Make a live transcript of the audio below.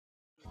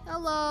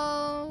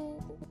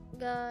Hello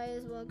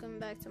guys, welcome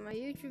back to my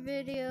YouTube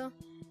video.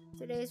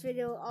 Today's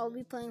video I'll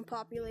be playing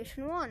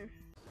Population 1.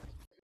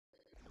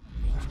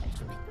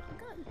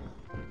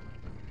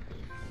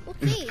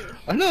 Okay.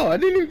 I know, I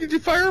didn't even get to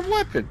fire a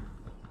weapon.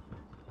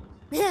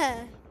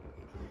 Yeah.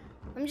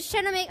 I'm just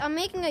trying to make I'm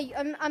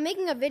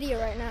making a video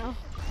right now.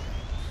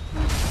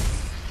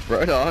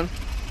 Right on.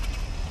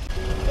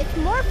 It's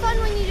more fun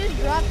when you just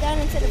drop down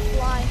instead of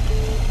fly.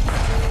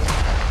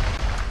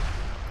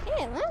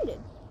 Hey, I landed.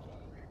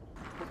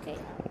 Okay.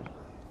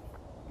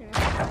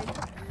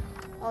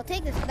 I'll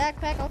take this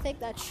backpack, I'll take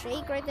that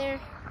shake right there.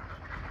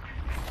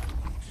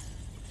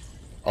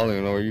 I don't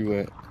even know where you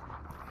went.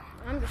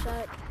 I'm just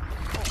that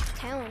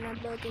talent I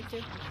broke into.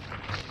 I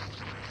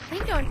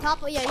think you're on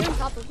top of, yeah, you're on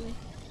top of me.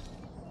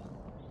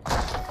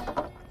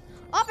 Oh,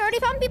 I already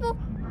found people.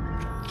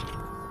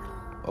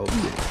 Oh,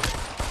 yeah.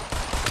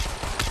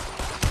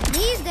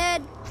 He's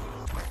dead.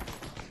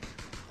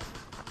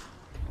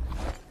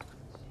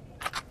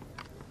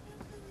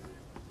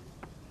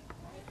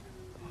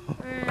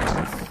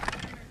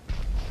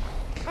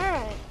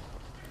 Alright.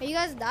 Are you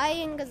guys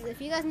dying? Because if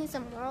you guys need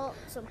some help,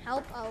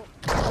 I'll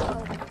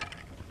help.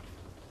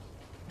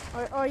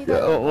 Or you guys...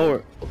 Yeah,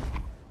 or...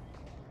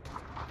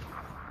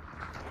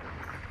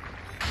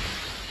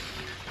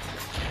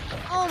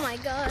 Oh my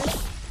gosh.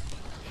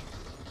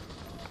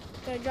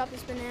 Gotta drop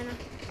this banana.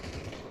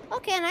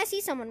 Okay, and I see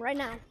someone right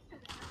now.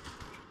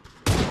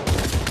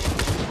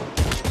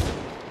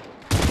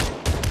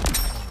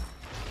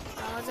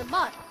 Oh, it's a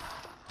bot.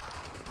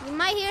 You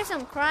might hear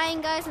some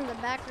crying guys in the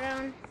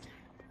background.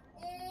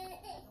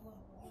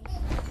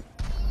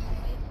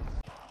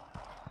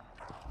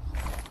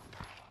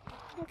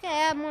 Okay,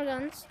 I have more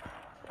guns.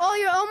 Oh,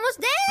 you're almost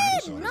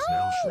dead! No!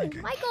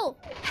 Michael!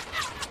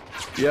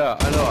 Yeah,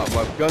 I know,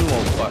 my gun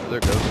won't fire. There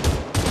it goes.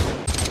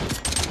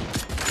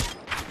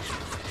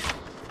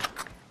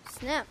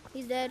 Snap,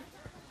 he's dead.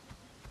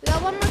 We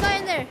got one more guy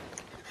in there.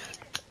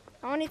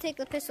 I only take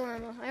the pistol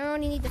ammo. I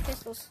only need the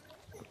pistols.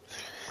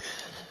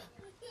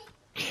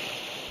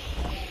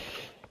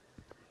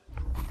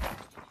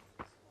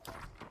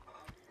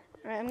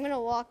 Alright, I'm gonna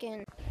walk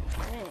in.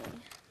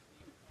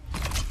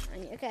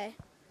 Okay.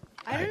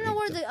 I don't know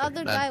where the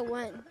other guy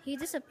went. He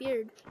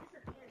disappeared.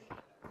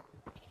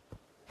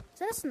 Is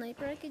that a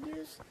sniper I could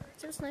use?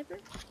 Is that a sniper?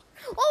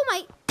 Oh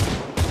my!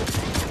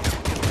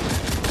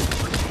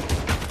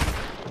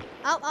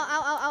 Ow, ow,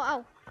 ow, ow, ow,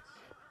 ow.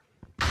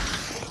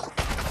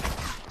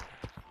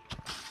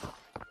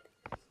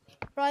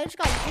 Bro, I just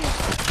got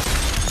juiced.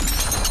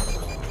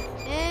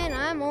 And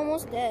I'm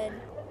almost dead.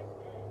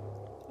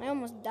 I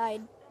almost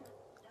died.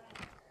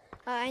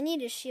 I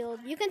need a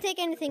shield. You can take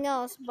anything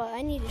else, but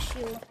I need a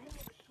shield.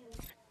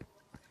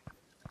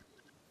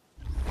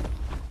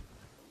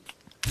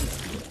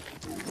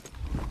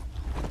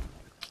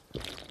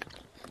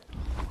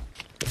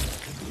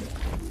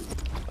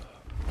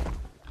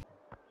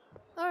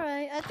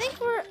 Alright, I think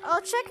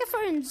I'll check if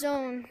we're in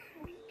zone.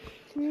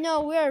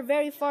 No, we are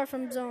very far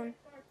from zone.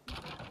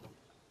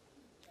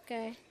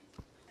 Okay.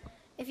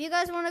 If you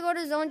guys want to go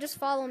to zone, just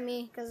follow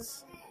me,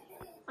 because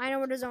I know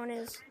where the zone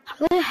is.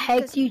 How the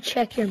heck do you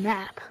check your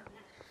map?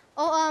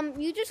 Oh,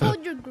 you just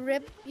hold your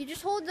grip. You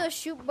just hold the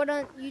shoot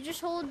button. You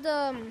just hold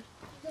the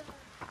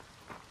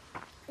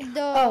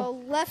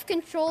left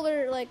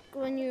controller, like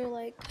when you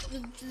like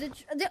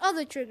the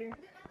other trigger.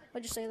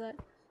 I'll just say that.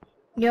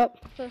 Yep.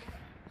 So,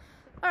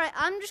 all right,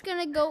 I'm just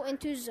gonna go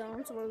into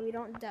zones where we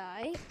don't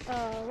die.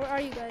 Where are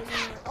you guys?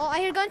 Oh, I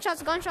hear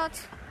gunshots.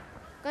 Gunshots.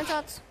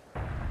 Gunshots.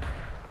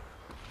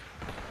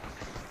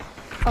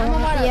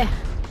 Yeah.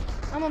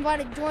 I'm about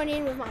to join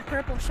in with my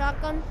purple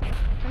shotgun.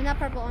 I mean, not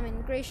purple, I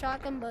mean gray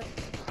shotgun, but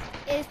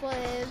it is what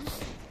it is.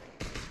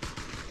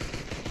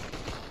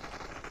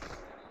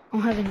 I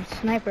don't have any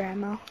sniper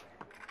ammo.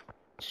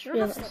 I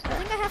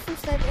think I have some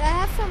sniper. I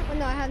have some.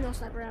 No, I have no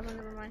sniper ammo.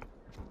 Never mind.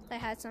 I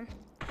had some.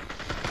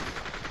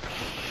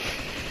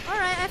 All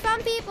right, I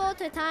found people.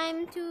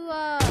 Time to.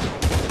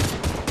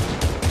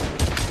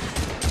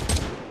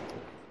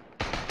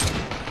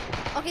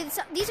 Okay,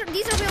 these are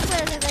real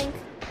players, I think.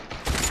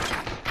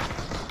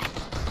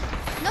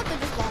 Nope, they're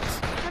just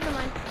bots. Never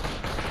mind.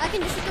 I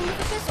can just shoot them with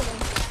a pistol then.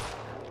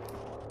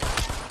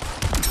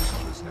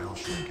 Is now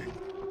shrinking.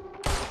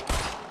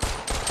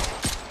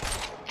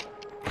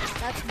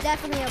 That's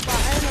definitely a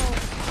bot. I don't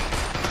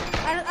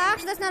know.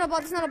 Actually, that's not a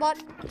bot. That's not a bot.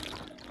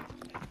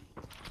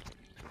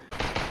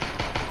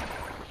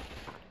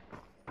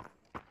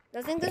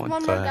 I think there's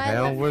one more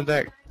guy left. Where'd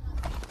that?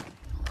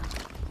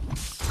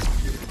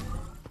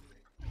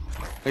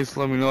 Thanks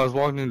for letting me know I was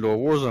walking into a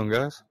war zone,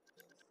 guys.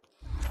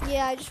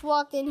 Yeah, I just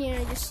walked in here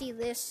and I just see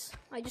this.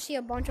 I just see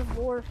a bunch of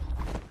war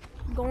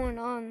going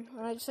on,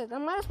 and I just said I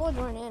might as well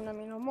join in. I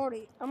mean, I'm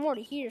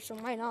already here, so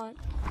why not?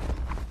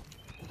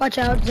 Watch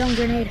out, zone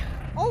grenade.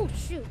 Oh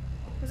shoot!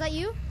 Was that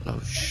you?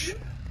 Oh shit.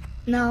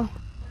 No.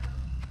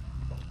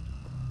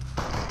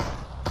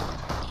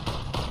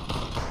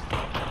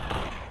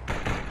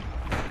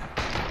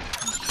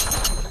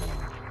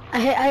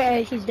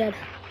 He's dead.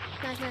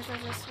 Nice.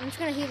 I'm just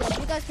gonna heal up.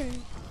 You guys can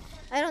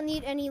I don't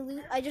need any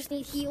loot. I just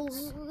need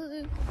heals.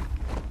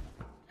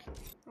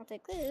 I'll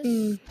take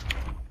this.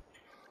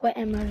 What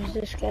ammo does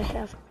this guy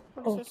have?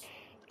 What is this?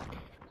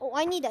 Oh,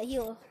 I need that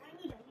heal.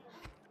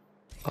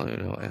 I don't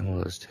even know what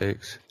ammo this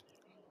takes.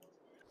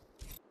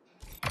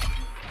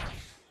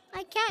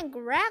 I can't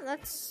grab.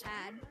 That's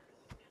sad.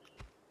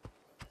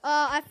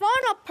 I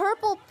found a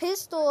purple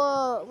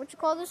pistol. What you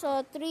call this?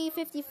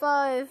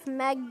 355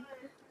 mag.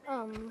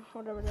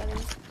 Whatever that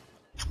is.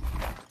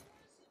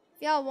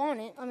 If y'all want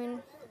it, I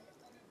mean.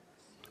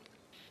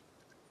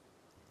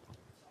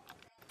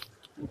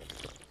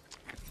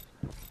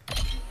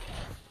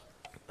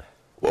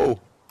 Whoa.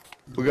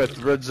 We got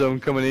the red zone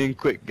coming in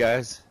quick,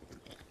 guys.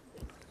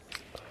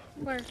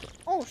 Where?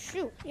 Oh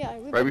shoot! Yeah,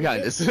 we Right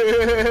behind us. we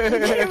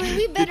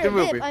better dip.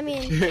 moving. I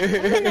mean,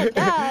 I'm gonna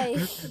die.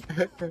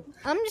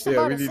 I'm just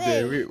about to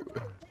say.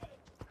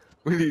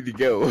 We need to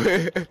go.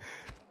 Okay,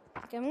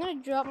 I'm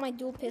gonna drop my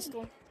dual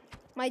pistol.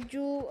 Okay,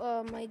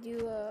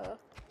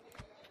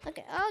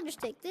 I'll just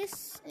take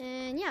this,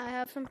 and yeah, I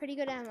have some pretty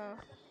good ammo.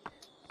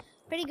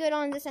 Pretty good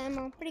on this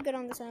ammo. Pretty good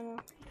on this ammo.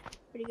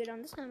 Pretty good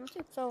on this ammo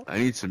too. So. I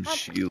need some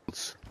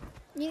shields.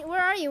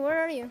 Where are you? Where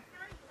are you?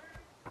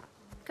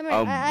 Come here.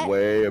 I'm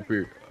way up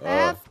here.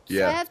 I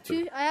yeah. have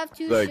two Like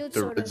shield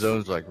the red sodas.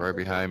 zone's like right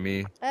behind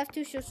me. I have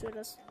 2 shield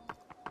sodas.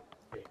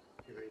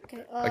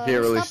 Okay. I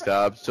can't really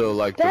stop, so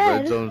like the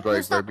red zone's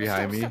like right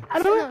behind me. I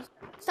don't know.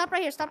 Stop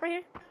right here. Stop right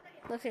here.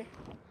 Look here.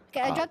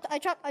 Okay,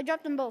 I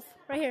dropped them both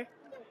right here,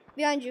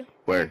 behind you.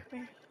 Where? Right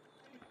here.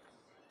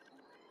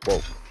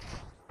 Whoa.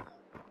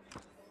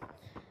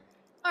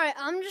 Alright,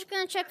 I'm just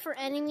gonna check for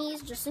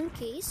enemies just in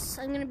case.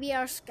 I'm gonna be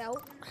our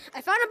scout.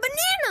 I found a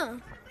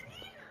banana!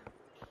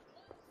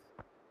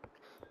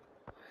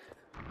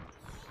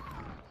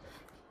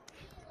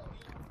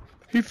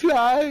 He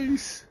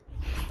flies.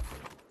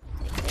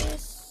 Take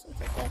this,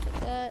 take that, take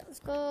that. Let's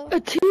go. A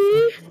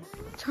tea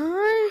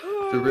time.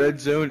 The red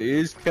zone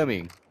is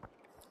coming.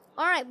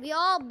 Alright, we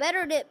all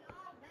better dip.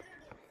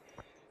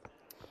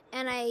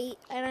 And I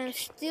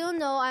still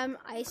know I'm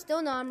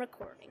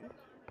recording.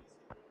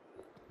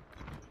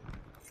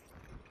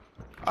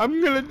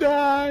 I'm gonna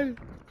die.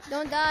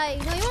 Don't die.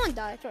 No, you won't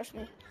die, trust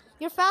me.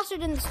 You're faster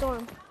than the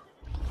storm.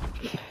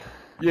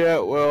 Yeah,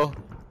 well,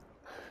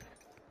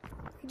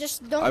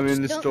 Just don't. I'm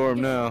in the don't-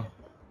 storm now.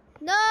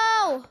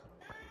 No!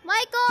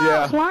 Michael!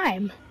 Yeah.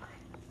 Climb.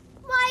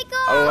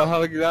 Michael! I don't know how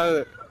to get out of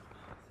it.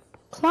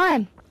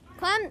 Climb.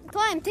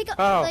 Climb. Take a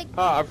How? like.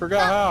 I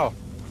forgot how.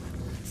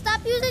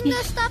 Stop using the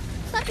stop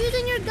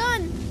using your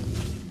gun.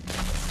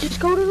 Just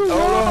go to the I don't know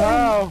wall.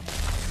 how.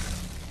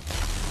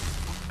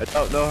 I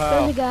don't know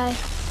There's a how. guy.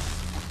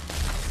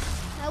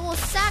 I will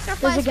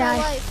sacrifice There's a my guy.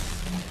 life.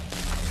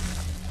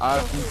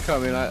 I'm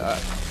coming.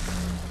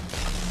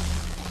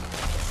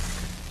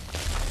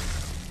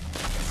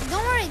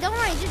 Don't worry.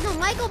 Just no,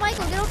 Michael,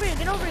 get over here.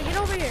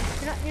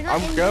 You're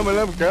not I'm in-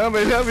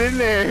 coming. I'm in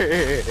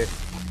there.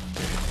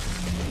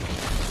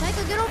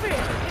 Michael, get over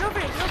here.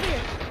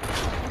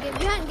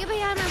 Get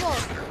behind my wall.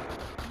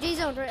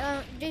 J-zone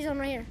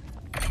right here.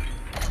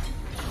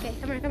 Okay,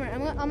 come here.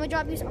 I'm gonna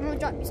drop you some. I'm gonna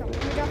drop you some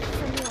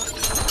heals.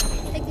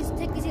 Take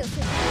these heals.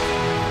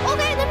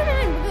 Okay, never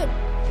mind. We're good.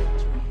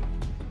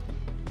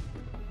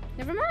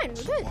 Never mind.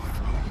 We're good.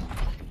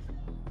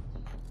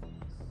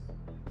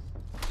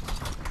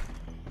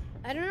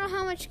 I don't know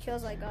how much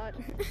kills I got.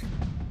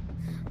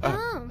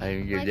 Oh, I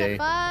didn't get got any.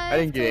 5 I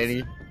didn't get kills.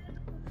 any.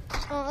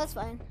 Oh, that's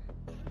fine.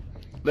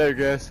 Later,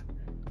 guys.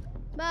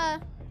 Bye.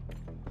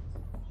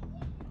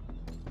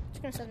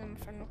 Just gonna send them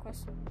a friend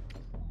request.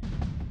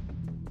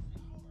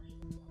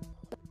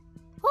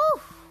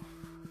 Whew.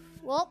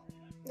 Well,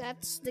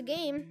 that's the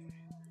game.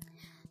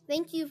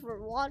 Thank you for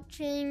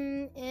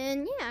watching,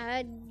 and yeah, I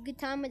had a good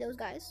time with those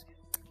guys.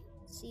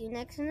 See you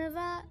next in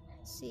the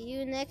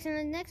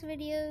next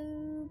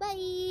video.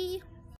 Bye.